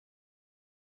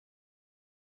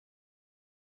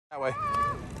That way.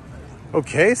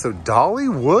 Okay, so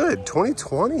Dollywood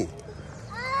 2020.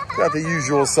 Got the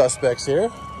usual suspects here.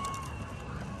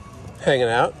 Hanging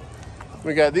out.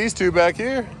 We got these two back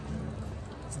here.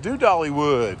 Let's do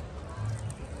Dollywood.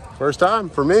 First time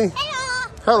for me.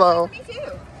 Hello. Hello. Me too.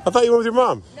 I thought you went with your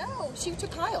mom. No, she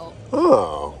took Kyle.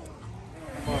 Oh.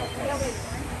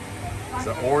 It's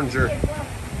an oranger.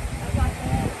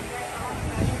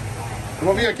 Come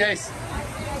over here, Case.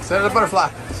 Set it a butterfly.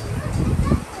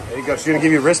 There you go. She's gonna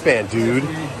give you a wristband, dude.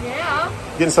 Yeah.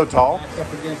 Getting so tall.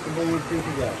 Up against the board, see if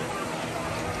you got it.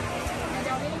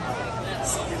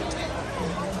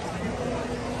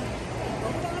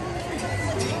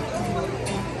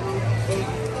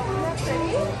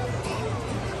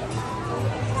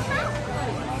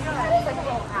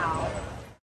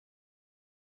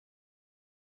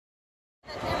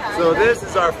 So this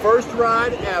is our first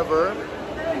ride ever in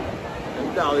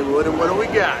Dollywood, and what do we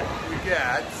got? We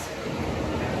got,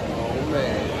 oh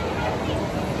man,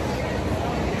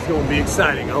 it's gonna be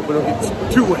exciting. I hope we don't get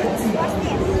too wet.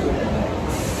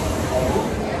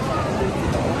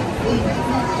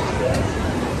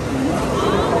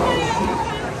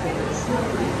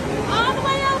 All the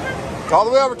way over. All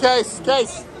the way over, Case.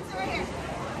 Case.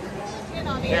 Spin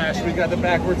on me. Gosh, we got the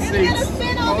backward We're gonna seats.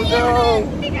 spin on Oh me. no.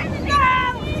 We're gonna go.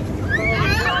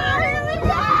 Here we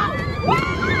go.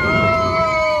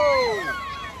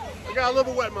 I got a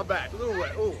little bit wet in my back. A little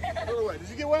wet. Ooh, a little wet. Did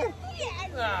you get wet? Yes.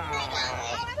 Ah.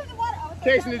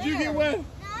 Kason, did you get wet?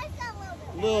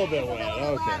 A little bit wet.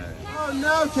 Okay. Oh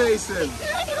no, Kason.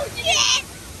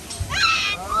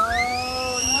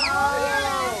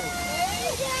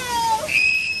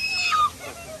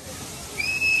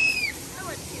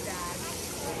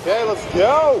 Okay, let's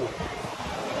go.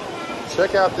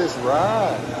 Check out this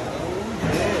ride.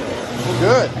 We're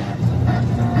good.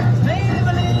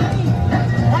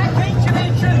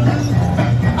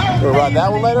 We'll ride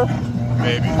that one later?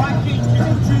 Maybe.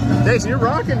 Jason, you're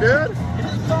rocking, dude.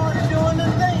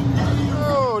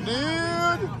 Oh,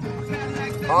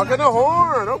 dude. Honking the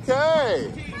horn.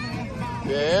 Okay.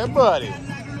 Yeah, buddy.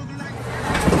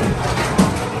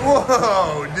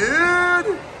 Whoa,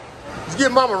 dude. Did you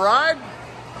give Mom a ride?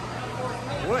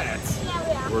 What?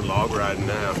 We're log riding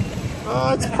now.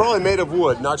 It's probably made of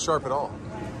wood, not sharp at all.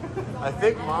 I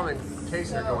think Mom and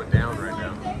Casey are going down right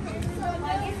now.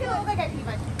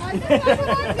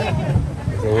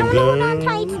 Going down.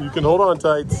 You can hold on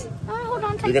tight.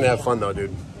 You're gonna have fun though,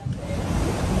 dude.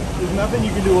 There's nothing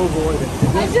you can do to avoid it.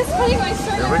 I'm just putting my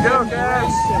shirt Here we go,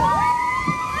 guys.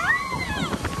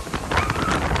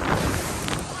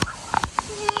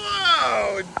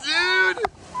 Whoa, dude!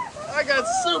 I got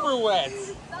super wet.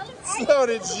 So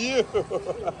did you.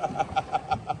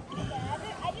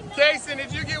 Jason,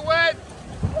 did you get wet?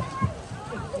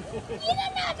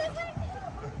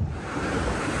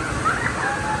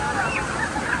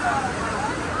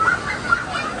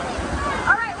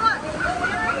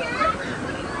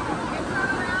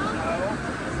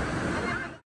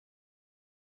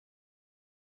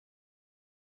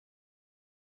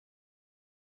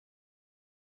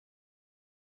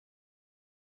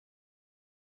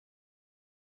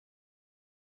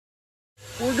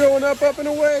 We're going up, and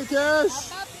away,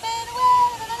 Cash.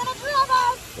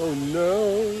 Oh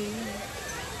no.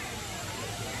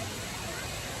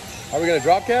 Are we gonna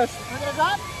drop, Cash? We're gonna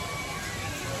drop.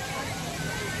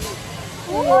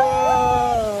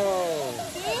 Whoa!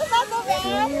 See, that's so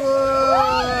bad.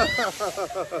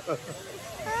 Whoa.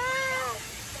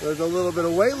 There's a little bit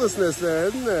of weightlessness there,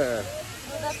 isn't there?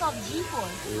 That's called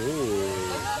G-force.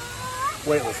 Ooh.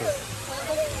 Weightlessness.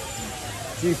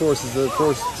 G-force is the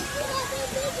force.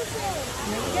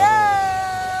 Here we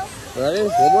go. Ready?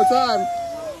 One more time.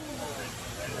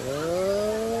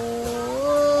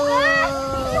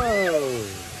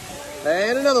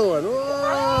 And another one.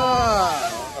 Whoa.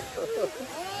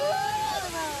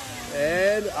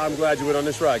 And I'm glad you went on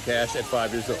this ride, Cash, at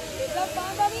 5 years old. Is that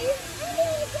fun, buddy?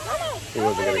 He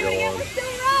wasn't going to go on. We're still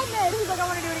riding it. He's like, I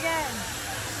want to do it again.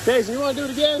 Jason, you want to do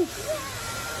it again?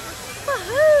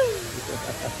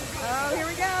 Oh, here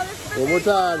we go. This is One more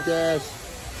time, Cash.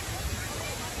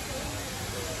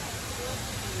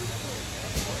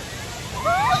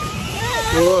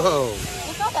 Whoa.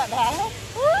 It's not that bad.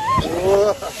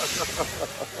 Whoa.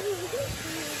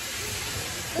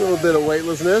 A little bit of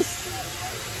weightlessness.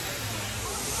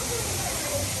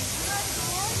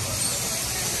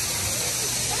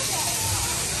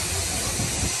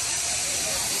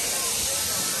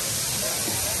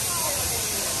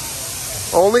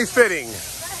 Only fitting.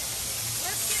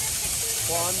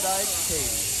 Klondike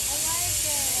Katie.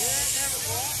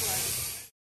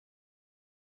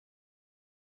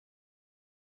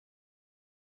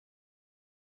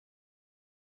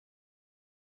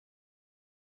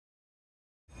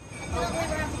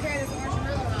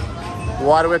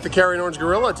 Why do we have to carry an orange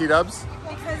gorilla, T-dubs?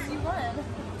 Because you won.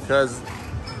 Because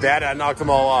Dad knocked them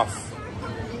all off.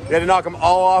 He had to knock them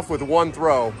all off with one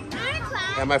throw.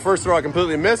 And my first throw I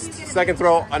completely missed. Second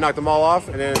throw, I knocked them all off.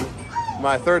 And then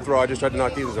my third throw, I just tried to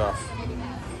knock these off.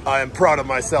 I am proud of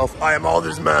myself. I am all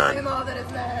this I man. am all that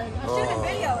is man. I'm shooting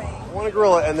videoing. One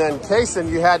gorilla, and then Kason,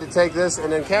 you had to take this,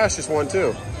 and then Cash just won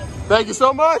too. Thank you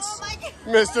so much,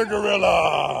 Mr.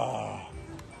 Gorilla.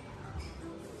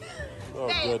 Oh,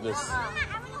 goodness.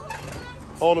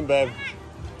 Hold him, babe.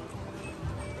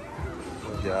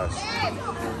 Oh,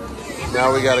 gosh.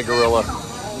 Now we got a gorilla.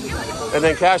 And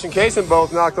then Cash and Kason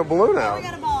both knocked the balloon out. We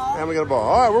got a ball. And we got a ball.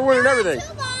 All right, we're winning everything.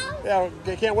 Yeah,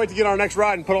 I can't wait to get on our next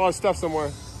ride and put all this stuff somewhere.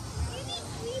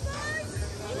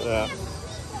 Yeah.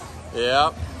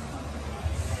 Yeah.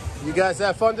 You guys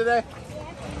have fun today?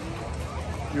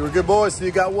 You were good boys, so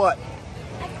you got what?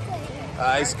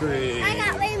 Ice cream. I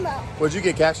got rainbow. What'd you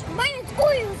get, Cash? Mine is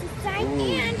Oreos inside Ooh,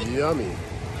 and yummy.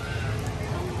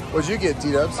 What'd you get,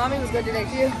 T-dubs? Mommy was good today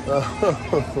too.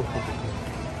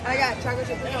 I got chocolate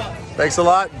chip vanilla. Thanks a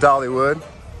lot, Dollywood.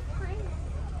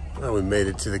 Well, we made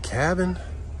it to the cabin.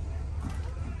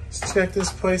 Let's check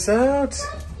this place out.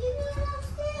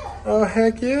 Oh,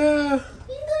 heck yeah.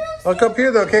 Oh, come up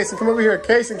here though, Kason. Come over here.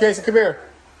 Kason, come here.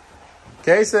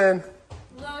 Kason.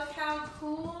 Look how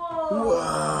cool.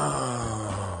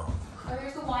 Wow. Oh,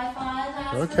 here's the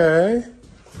Wi-Fi. Okay.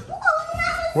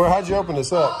 How'd you open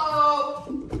this up?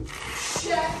 Oh,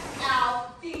 check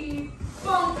out these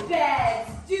bunk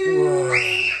beds,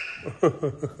 dude.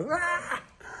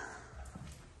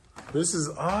 This is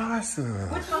awesome.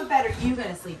 Which bunk bed are you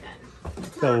gonna sleep in?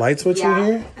 Got a light switch in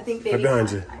here? I think Right baby.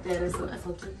 behind you. I did. I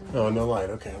flipped it. Oh, no light.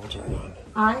 Okay, we'll turn it on.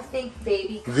 I think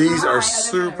baby. These are Kai-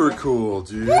 super cool,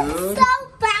 dude. so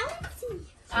bouncy.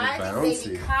 I bouncy. think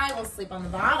baby Kai will sleep on the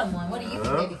bottom one. What do you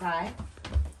think, baby Kai?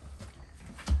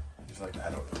 He's like, I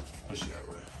don't know. Push you that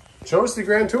way. Show us the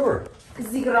grand tour.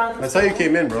 That's That's how you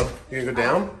came in, bro. You gonna go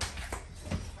down?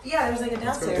 Yeah, there's like a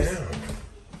downstairs.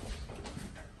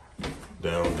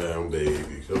 Down, down,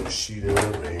 baby. Go sheet in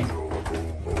the rain. Boom,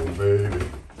 boom, boom, baby.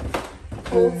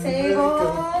 Pool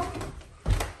table.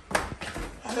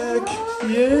 Heck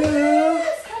yeah.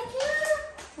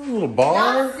 A little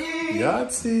bar.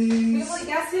 Yahtzees.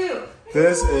 Guess who?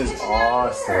 This is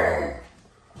awesome.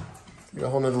 Got a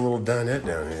whole nother little dinette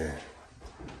down here.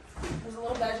 There's a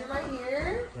little bedroom right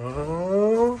here.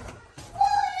 Oh.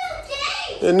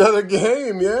 Another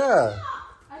game, yeah.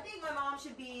 I think my mom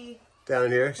should be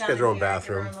Down here. She's got her own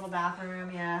bathroom. Her little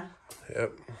bathroom, yeah.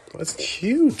 Yep. That's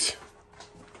cute.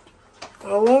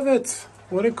 I love it.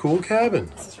 What a cool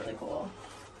cabin. This is really cool.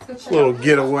 Let's go check Little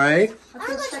getaway.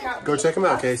 out Go check them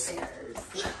out, Case.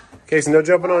 Case, no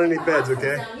jumping on any beds,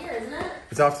 okay? down here, isn't it?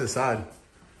 It's off to the side.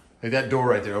 Like that door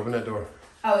right there. Open that door.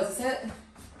 Oh, is this it?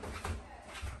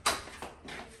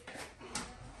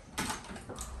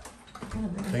 I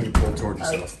think you pulled toward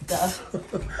yourself. Duh.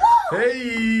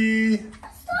 Hey!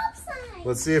 Stop sign.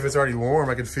 Let's see if it's already warm.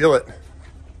 I can feel it.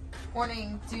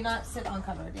 Warning, do not sit on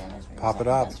cover damage. Pop it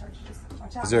up.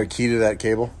 Watch out. Is there a key to that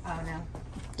cable? Oh, no.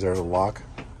 Is there a lock?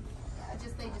 They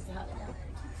just held it down there.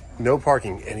 No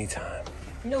parking anytime.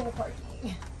 No parking.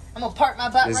 I'm gonna park my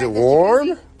butt Is right it this warm?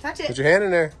 jacuzzi. Touch it. Put your hand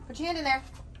in there. Put your hand in there.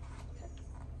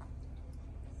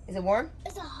 Is it warm?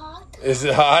 It's a hot. Is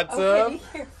it hot, Okay, be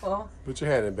tub? careful. Put your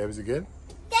hand in, babe. Is it good?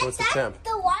 What's the temp?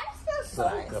 The water smells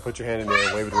so Now put your hand in there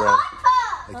and wave it the around.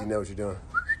 hot tub. Like you know what you're doing.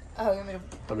 Oh, you want me to?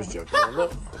 I'm just joking.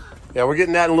 Yeah, we're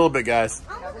getting that in a little bit, guys.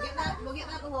 Yeah, we'll get that. We'll get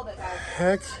that in a little bit, guys.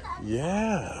 Heck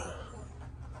yeah.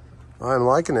 I'm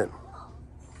liking it.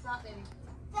 Stop, baby.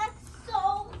 That's so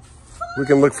fun. We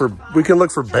can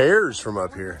look for bears from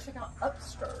up here. Check out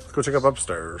upstairs. Let's go check up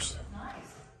upstairs.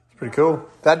 It's pretty cool.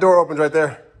 That door opens right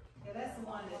there. Yeah, that's the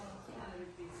one.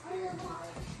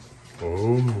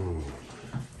 Oh.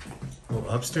 Oh,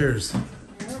 upstairs.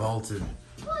 Vaulted.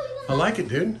 I like it,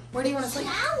 dude. Where do you want to sleep?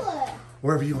 Shower.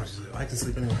 Wherever you want to sleep. I can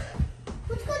sleep anywhere.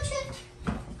 Let's go check.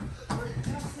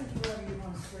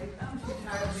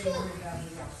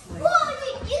 Whoa,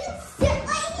 you can sit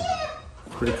right here.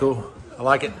 Pretty cool. I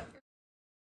like it.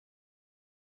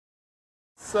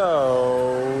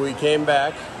 So we came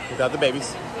back without the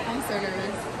babies. I'm so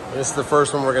nervous. This is the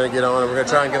first one we're gonna get on, and we're gonna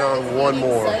try and get on one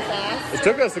more. So fast. It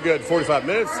took us a good 45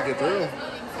 minutes to get through.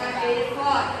 8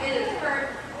 o'clock. It is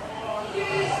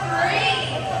perfect.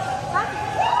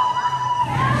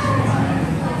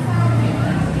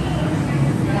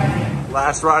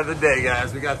 Last ride of the day,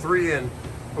 guys. We got 3 in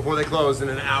before they close in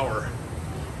an hour.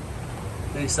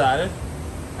 You excited?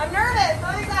 I'm nervous.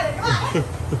 I'm excited. Come on.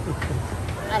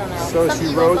 I don't know. So Some she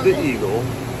Eagle rode the something. Eagle,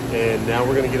 and now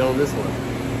we're gonna get on this one.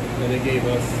 And they gave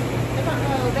us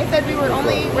They said we're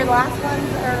the last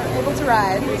ones are able to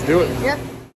ride. Let's do it. Yep.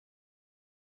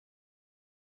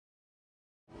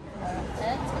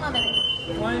 Come on,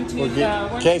 baby. One, two,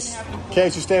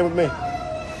 Case, you staying with me?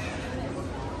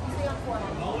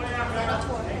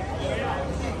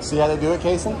 See how they do it,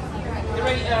 Kason?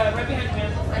 right behind you,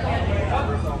 man. Right behind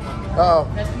you. Uh-oh.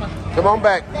 Come on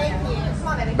back. Thank you. Come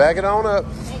on, baby. Back it on up.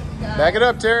 Back it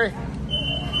up, Terry.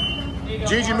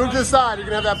 Gigi, move to the side. You're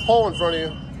going to have that pole in front of you.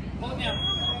 Hold it down.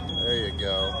 There you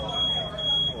go.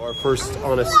 Our first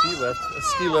on a ski lift. A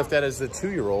ski lift that is a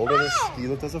 2-year-old and a ski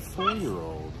lift as a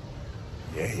 4-year-old.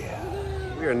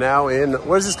 Yeah. We are now in,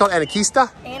 what is this called?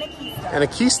 Anakista?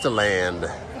 Anakista land.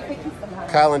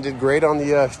 Kylan did great on the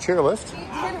chairlift. You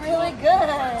did really good.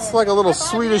 It's like a little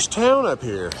Swedish town up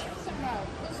here.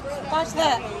 Watch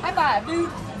that. High five, dude.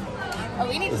 Oh,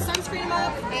 we need to sunscreen him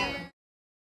up and...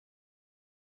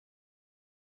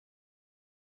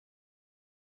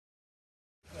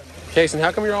 Kason,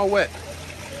 how come you're all wet?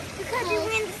 Because he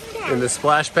went In the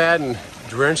splash pad and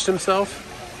drenched himself?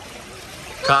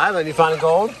 Kylan, you finding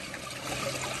gold?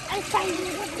 I found a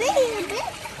bit.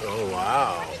 Oh,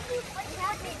 wow.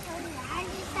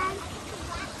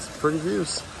 It's pretty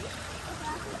views.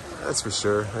 That's for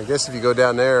sure. I guess if you go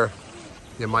down there,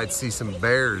 you might see some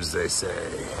bears, they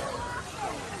say.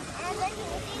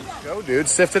 Go, dude.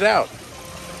 Sift it out.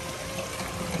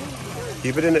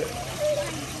 Keep it in it.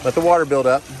 Let the water build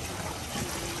up.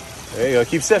 There you go.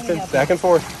 Keep sifting. Back and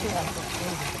forth.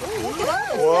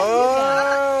 Whoa!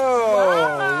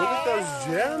 Look at those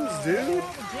gems, dude.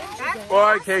 All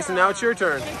right, Kason, now it's your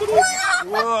turn.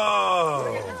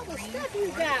 Whoa!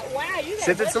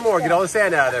 Sift it some more. Get all the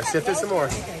sand out of there. Sift it some more.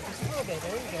 Good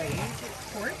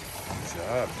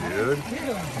job, dude.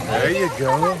 There you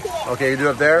go. Okay, you do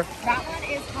it up there? That one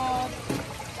is called...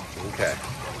 Okay.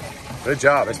 Good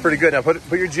job. That's pretty good. Now put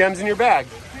your gems in your bag.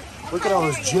 Look at all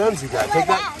those gems you got. Take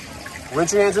that.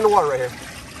 Rinse your hands in the water right here.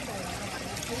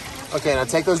 Okay, now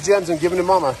take those gems and give them to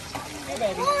Mama. Oh,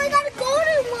 I got a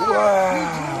golden one.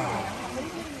 Wow.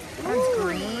 One's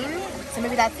green. So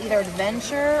maybe that's either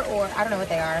adventure or I don't know what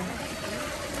they are.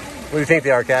 What do you think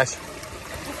they are, Cash? I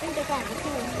think they're kind of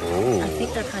cool. Oh. I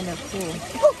think they're kind of cool.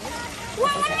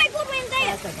 Wow, one of my gold ones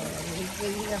there. That's okay.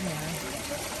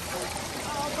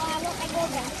 Oh, God, look, I go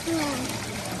back.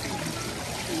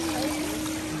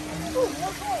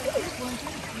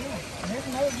 There's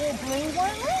another big green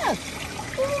one left.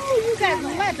 Ooh, you got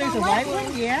one left. There's a white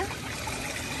one, yeah.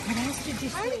 What else did you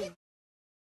see?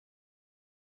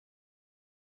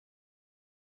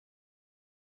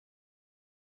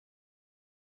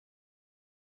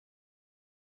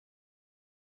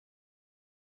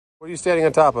 What are you standing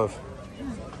on top of?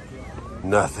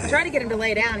 Nothing. Try to get him to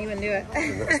lay down. He wouldn't do it.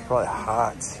 That's probably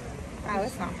hot. Oh,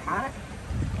 it's not hot.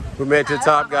 We made it to the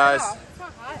top, guys. It's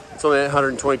not hot. It's only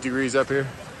 120 degrees up here.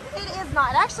 It is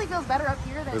not. It actually feels better up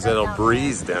here than There's a little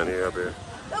breeze down here up here.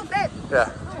 Oh, babe. Yeah.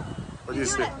 What do you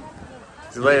see?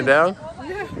 Is he laying down?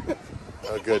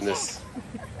 Oh, goodness.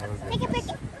 Take a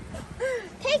picture.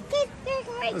 Take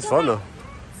right. It's fun, though.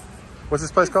 What's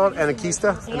this place called?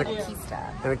 Anakista?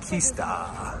 Anakista.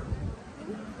 Anakista.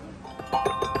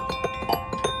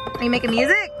 Are you making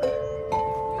music?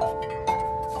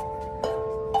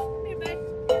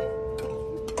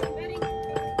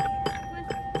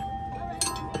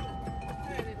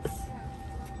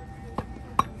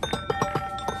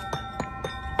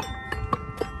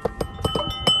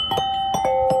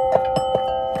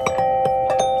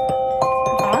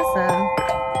 Awesome.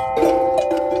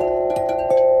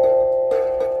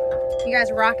 You guys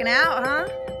rocking out, huh?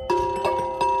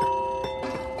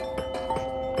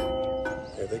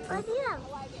 Here they come.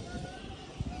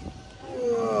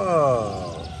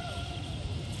 Whoa.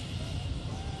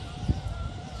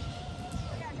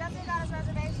 Justin got his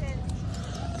reservation.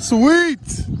 Sweet.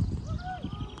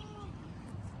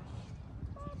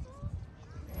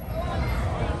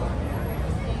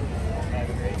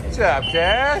 Good job,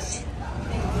 Cash.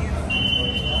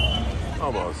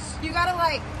 Almost. You gotta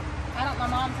like, my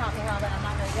mom taught me how, but I'm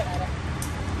not very good at it.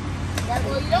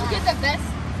 Well, you don't get the best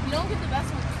ones, you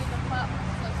get the flat ones.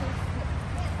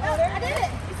 Oh, there I did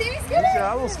it. You see me skipping? Good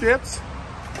job, little skips.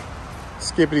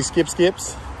 Skippity skip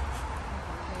skips.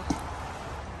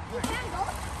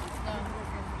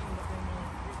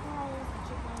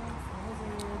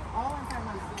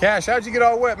 Cash, how'd you get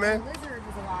all wet, man? Lizard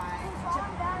was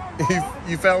alive.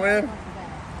 You fell in?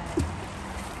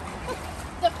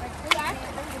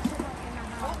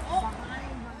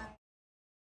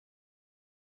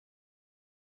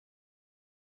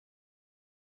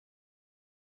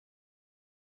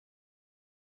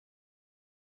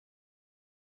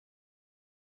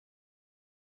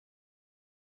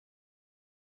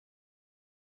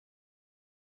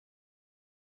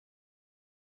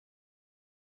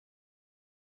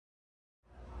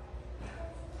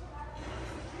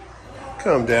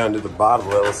 Come down to the bottom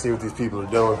level, see what these people are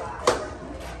doing.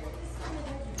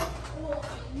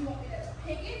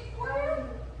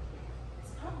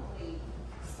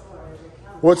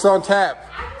 What's on tap?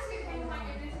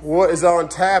 What is on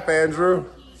tap, Andrew?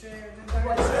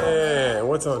 Man,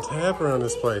 what's on tap around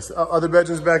this place? Other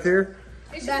bedrooms back here?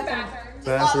 It's just bathroom.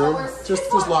 Bathroom?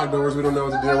 Just locked doors. We don't know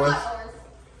what to deal with.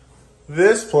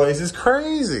 This place is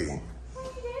crazy. What are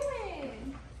you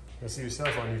doing? You'll see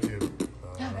yourself on YouTube.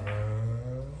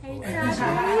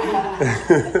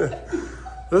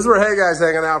 This is where Hey Guy's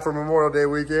hanging out for Memorial Day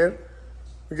weekend.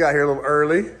 We got here a little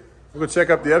early. We'll go check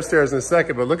up the upstairs in a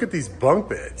second, but look at these bunk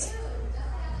beds.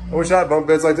 I wish I had bunk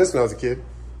beds like this when I was a kid.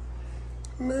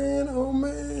 Man, oh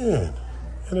man.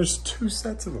 And there's 2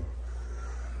 sets of them.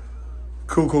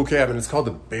 Cool cabin. It's called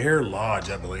the Bear Lodge,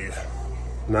 I believe.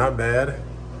 Not bad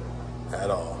at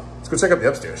all. Let's go check out the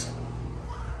upstairs.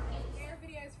 Bear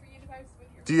videos for you to post with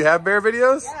your... Do you have bear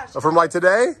videos? Yeah, From like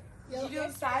today? You do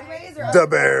them sideways or The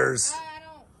bears. I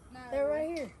don't know. they're right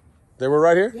here? They were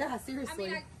right here? Yeah,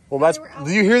 seriously. Well, that's,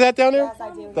 do you hear that down there? Yes,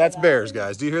 I do. That's bears,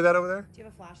 guys. Do you hear that over there? Do you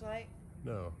have a flashlight?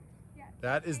 No.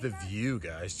 That is the view,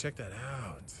 guys. Check that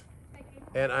out.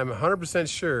 And I'm 100%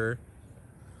 sure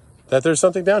that there's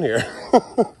something down here.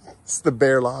 It's the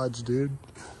Bear Lodge, dude.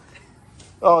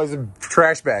 Oh, he's a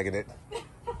trash bag in it.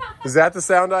 Is that the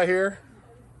sound I hear?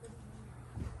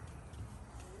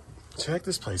 Check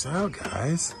this place out,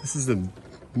 guys. This is the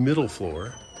middle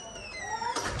floor.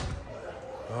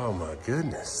 Oh my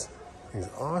goodness. It's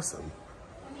awesome.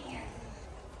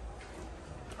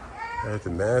 Got the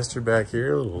master back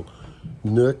here, a little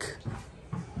nook.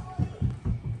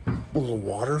 A little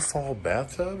waterfall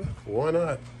bathtub? Why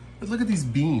not? But look at these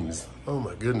beams. Oh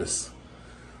my goodness.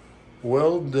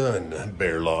 Well done,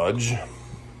 Bear Lodge.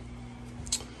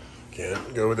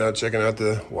 Can't go without checking out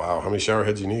the, wow, how many shower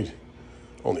heads you need?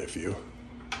 Only a few.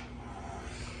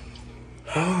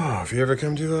 Oh, if you ever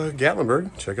come to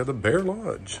Gatlinburg, check out the Bear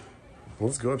Lodge.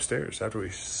 Let's go upstairs after we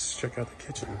check out the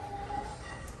kitchen.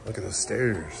 Look at the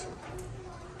stairs.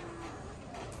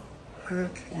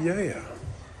 Heck yeah.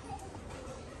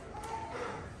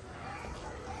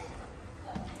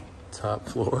 Top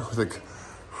floor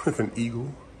with an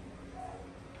eagle.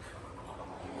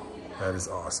 That is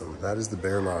awesome. That is the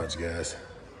Bear Lodge, guys.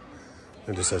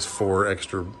 It just has 4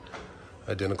 extra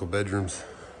identical bedrooms.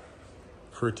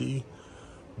 Pretty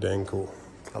dang cool.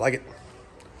 I like it.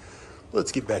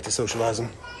 Let's get back to socializing.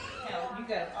 Now, you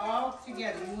got it all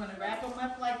together. You want to wrap them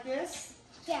up like this?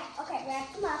 Yeah, okay,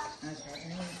 wrap them up.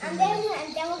 Okay. And then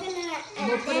we're gonna...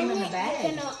 We'll put them in the bag.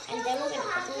 And then we're gonna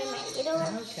put them in my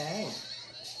little... Okay.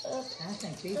 I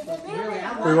think these look really...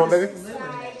 Where you going, baby?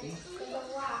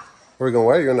 Where are we going?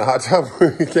 Where? You're in the hot tub?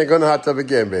 You can't go in the hot tub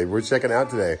again, babe. We're checking out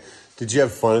today. Did you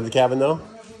have fun at the cabin, though?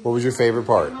 What was your favorite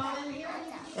part?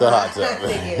 The hot tub.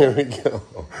 Here we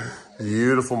go.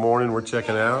 Beautiful morning. We're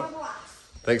checking out.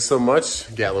 Thanks so much,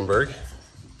 Gatlinburg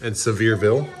and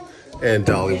Sevierville and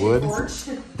Dollywood,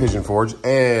 Pigeon Forge,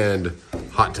 and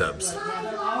hot tubs.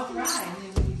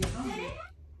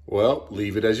 Well,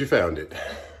 leave it as you found it.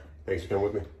 Thanks for coming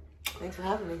with me. Thanks for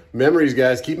having me. Memories,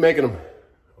 guys. Keep making them.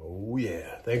 Oh,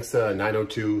 yeah. Thanks,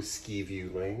 902 Ski View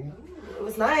Lane. It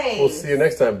was nice. We'll see you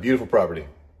next time. Beautiful property.